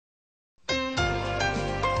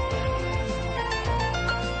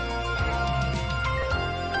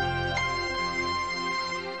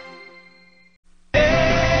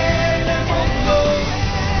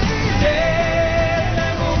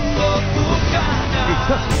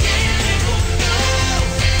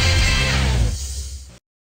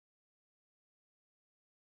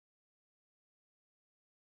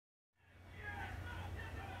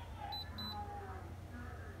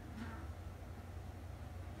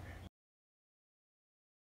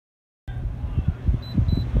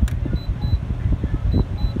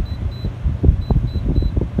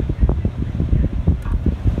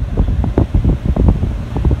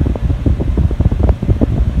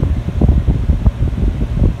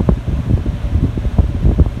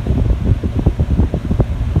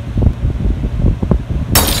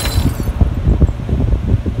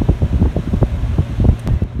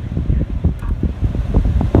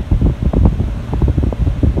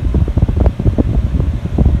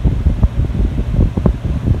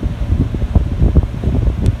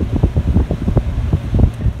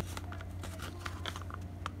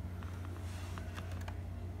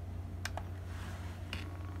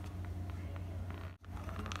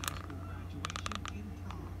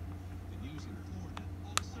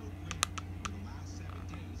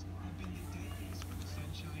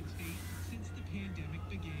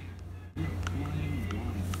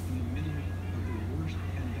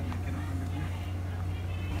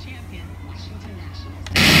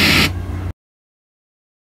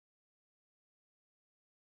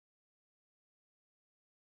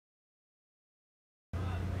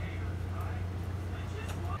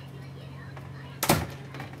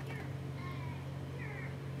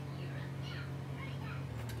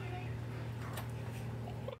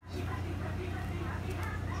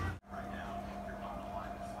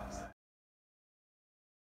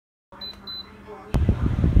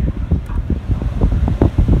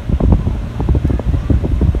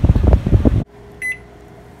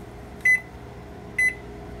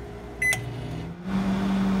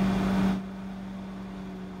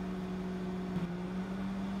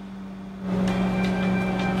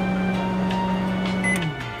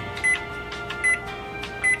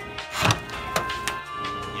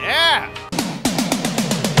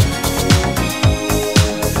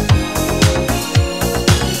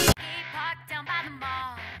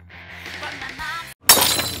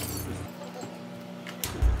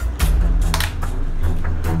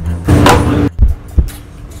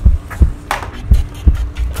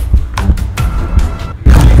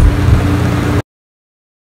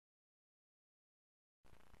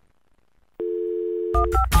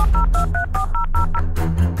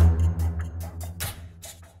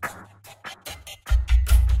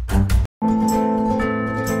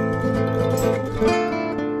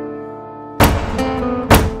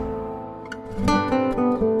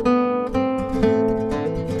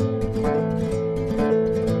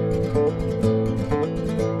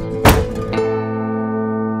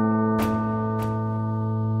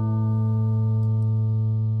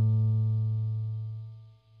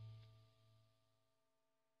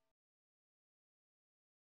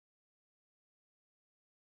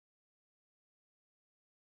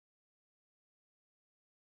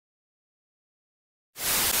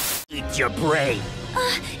Eat your brain.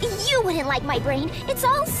 You wouldn't like my brain. It's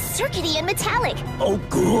all circuity and metallic. Oh,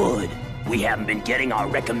 good. We haven't been getting our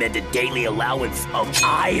recommended daily allowance of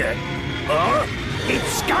iron. Huh?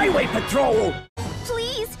 It's Skyway Patrol!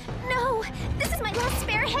 Please, no. This is my last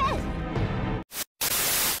spare head.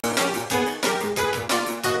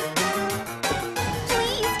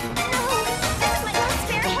 Please, no. This is my last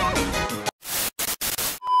spare head.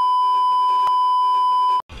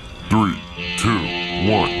 3, 2,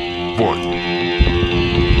 1, fight!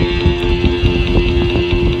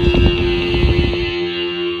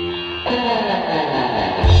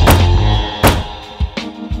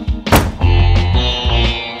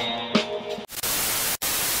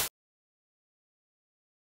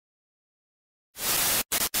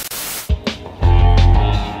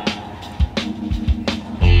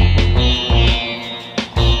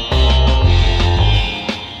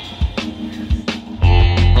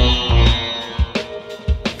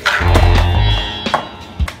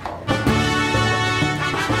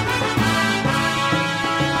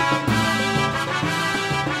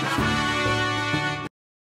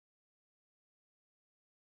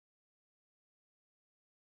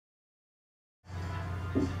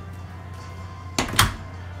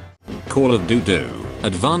 Call of Duty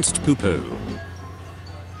Advanced Poo-Poo.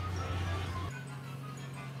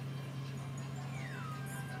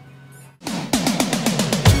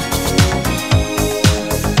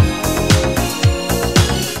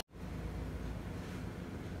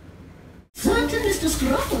 Certain Mr.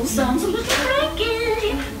 Scruffle sounds a little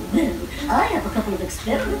cranky. Well, I have a couple of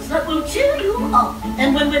experiments that will cheer you up.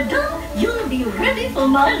 And when we're done, you'll be ready for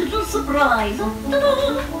my little surprise.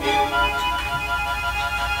 Ta-da!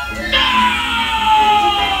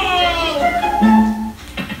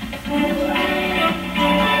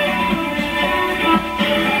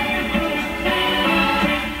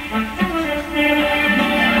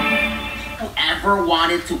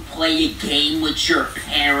 wanted to play a game with your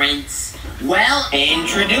parents? Well,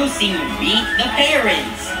 introducing Beat the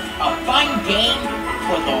Parents, a fun game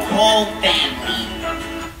for the whole family.